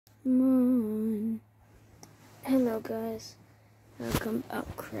Moon. Hello guys, welcome. Oh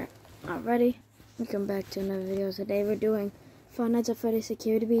crap, already. Welcome back to another video. Today we're doing Five Nights at Freddy's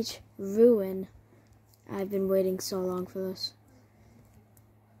Security Breach Ruin. I've been waiting so long for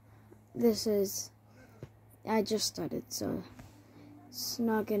this. I just started, so it's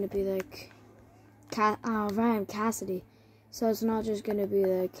not gonna be like Ryan Cassidy. So it's not just gonna be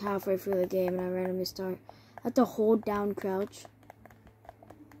like halfway through the game and I randomly start. I have to hold down crouch.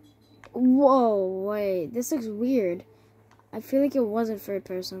 Whoa, wait, this looks weird. I feel like it wasn't third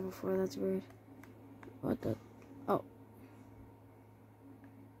person before, that's weird. What the? Oh.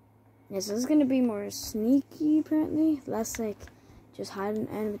 Yeah, so this is gonna be more sneaky, apparently. Less like just hide an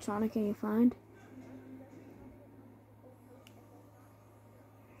animatronic and you find.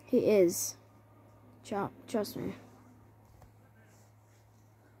 He is. Trust me.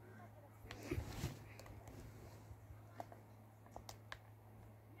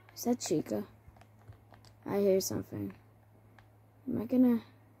 Is that Chica? I hear something. Am I gonna...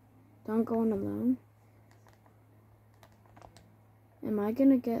 Don't go in alone? Am I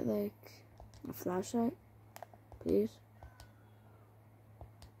gonna get, like, a flashlight? Please?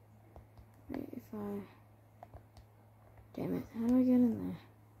 Wait, if I... Damn it, how do I get in there?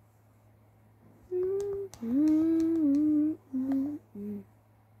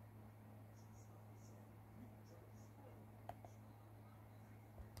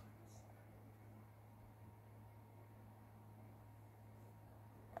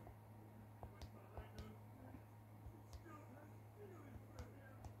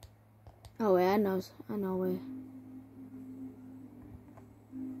 Oh wait, I know wait.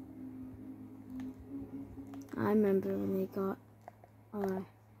 I remember when they got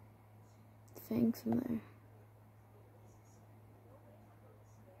thing from there.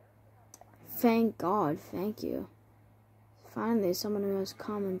 Thank God, thank you. Finally, someone who has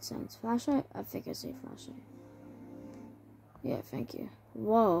common sense. Flashlight? I think I say flashlight. Yeah, thank you.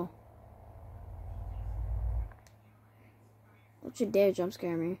 Whoa. Don't you dare jump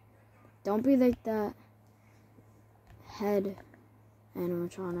scare me. Don't be like that head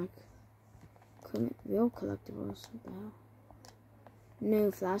animatronic. Real collectibles. What the hell?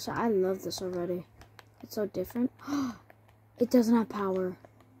 New flashlight. I love this already. It's so different. It doesn't have power.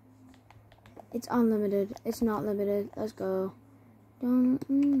 It's unlimited. It's not limited. Let's go.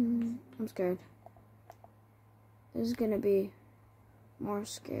 I'm scared. This is gonna be more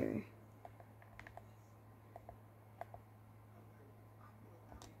scary.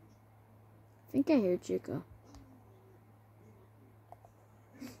 I think I hear Chica.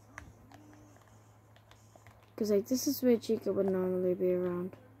 Because, like, this is where Chica would normally be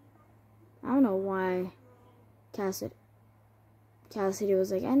around. I don't know why Cassidy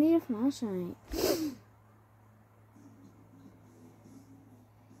was like, I need a flashlight.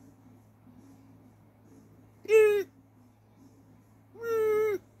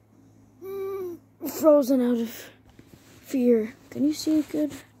 Frozen out of fear. Can you see it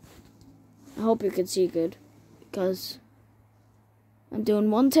good? I hope you can see good, because I'm doing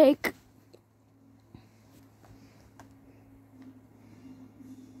one take.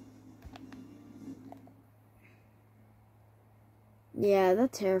 Yeah,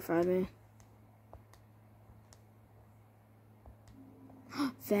 that terrified me.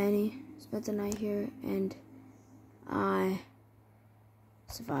 Fanny spent the night here, and I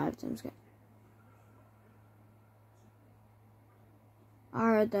survived. I'm scared. I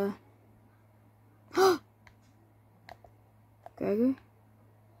heard the... Gregor?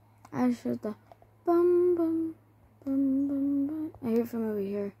 I just heard the bum bum bum bum bum. I hear it from over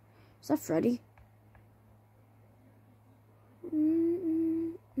here. Is that Freddy?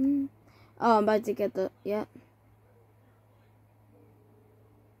 Oh, I'm about to get the... Yeah.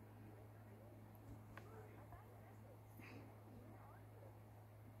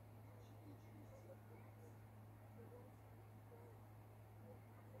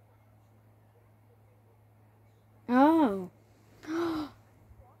 Oh.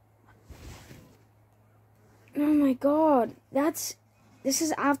 Oh my God. This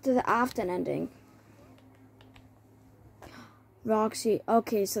is after the Afton ending. Roxy.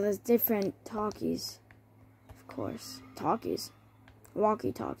 Okay, so there's different talkies. Of course. Talkies.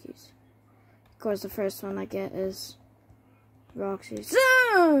 Walkie-talkies. Of course, the first one I get is Roxy's.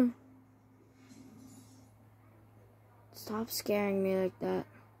 Stop scaring me like that.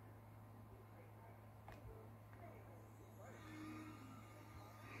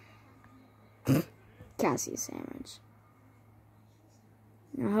 Cassie sandwich.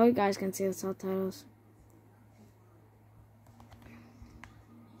 Now, I hope you guys can see the subtitles.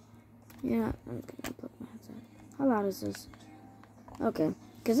 Yeah, I'm gonna put my headset. How loud is this? Okay.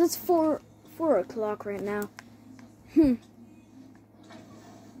 Because it's 4 o'clock right now.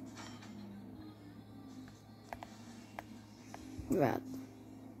 Right.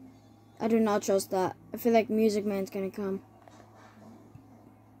 I do not trust that. I feel like Music Man's gonna come.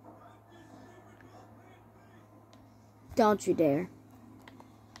 Don't you dare.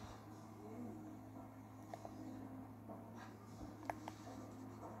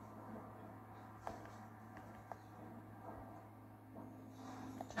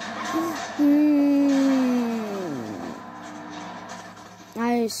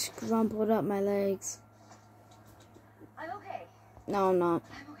 I scrumpled up my legs. I'm okay. No, I'm not.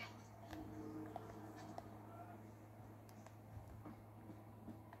 I'm okay.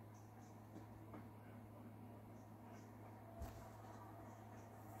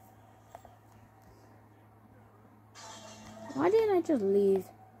 Why didn't I just leave?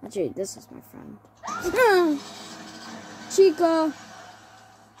 Actually, this is my friend. Chica!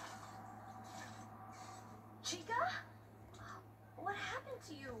 Chica? What happened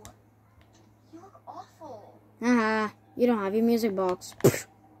to you? You look awful. Haha, you don't have your music box.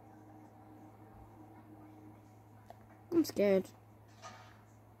 I'm scared.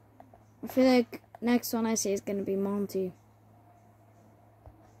 I feel like next one I see is gonna be Monty.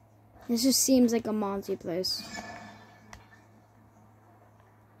 This just seems like a Monty place.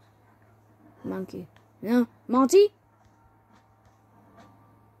 Monkey. No, Monty?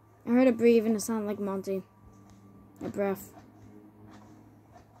 I heard it breathe and it sounded like Monty. A breath.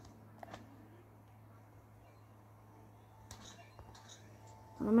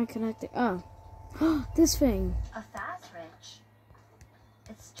 What am I connecting? Oh. This thing. A fast wrench.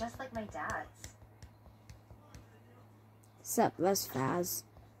 It's just like my dad's. Except less Faz.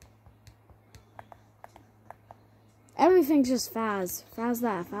 Everything's just Faz. Faz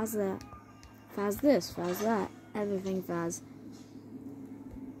that, Faz that. Faz this, Faz that. Everything Faz.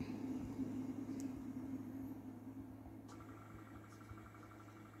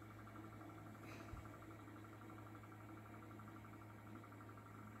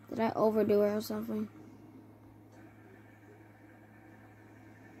 Did I overdo it or something?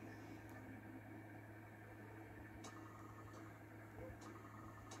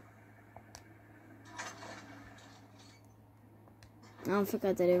 I don't think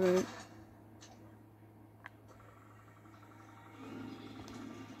I did it right.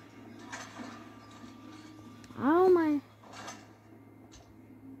 Oh my.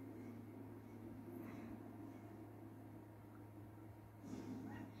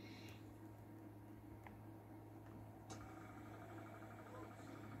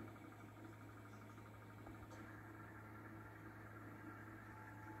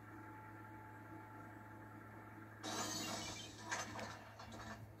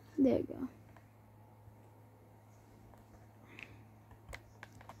 There you go.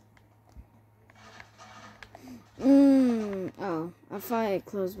 Oh, I thought I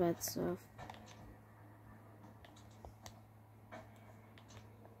closed that stuff.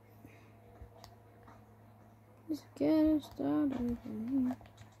 Let's get it started.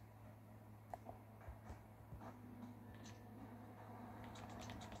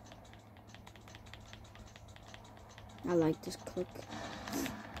 I like this click.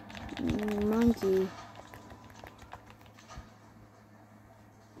 Monkey.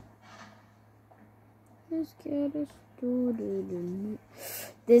 Let's get it started.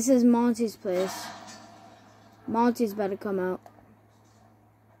 This is Monty's place. Monty's about to come out.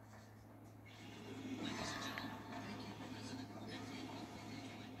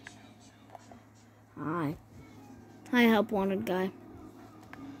 Hi. Hi, help wanted guy.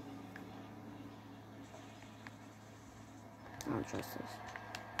 I don't trust this.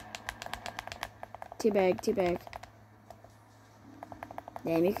 Teabag, teabag.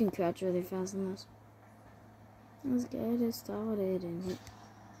 Damn, you can crouch really fast on this. Let's get it started in here.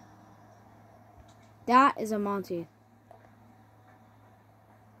 That is a Monty.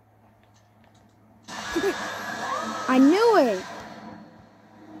 I knew it!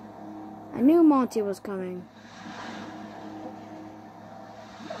 I knew Monty was coming.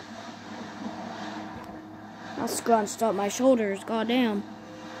 I scrunched up my shoulders, goddamn.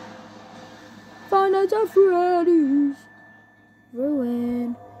 Find out at Freddy's.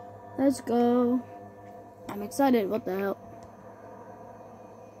 Ruin. Let's go. I'm excited. What the hell?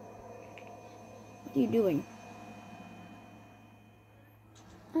 What are you doing?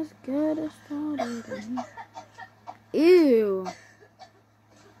 Let's get it started. Ew.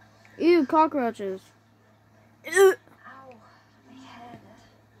 Ew, cockroaches. Ew. Ow, my head.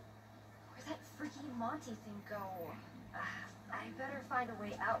 Where'd that freaky Monty thing go? I better find a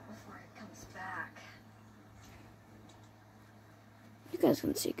way out before it comes back. You guys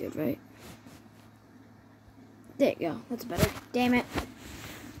can see good, right? There you go. That's better. Damn it.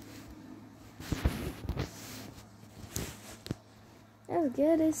 Let's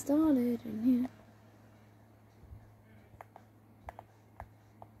get it started in here.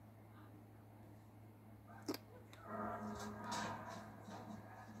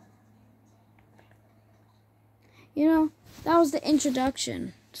 You know, that was the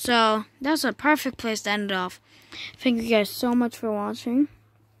introduction. So, that's a perfect place to end it off. Thank you guys so much for watching.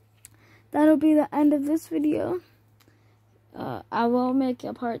 That'll be the end of this video. I will make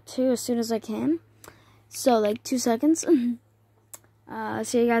a part 2 as soon as I can. So, like 2 seconds.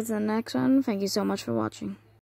 See you guys in the next one. Thank you so much for watching.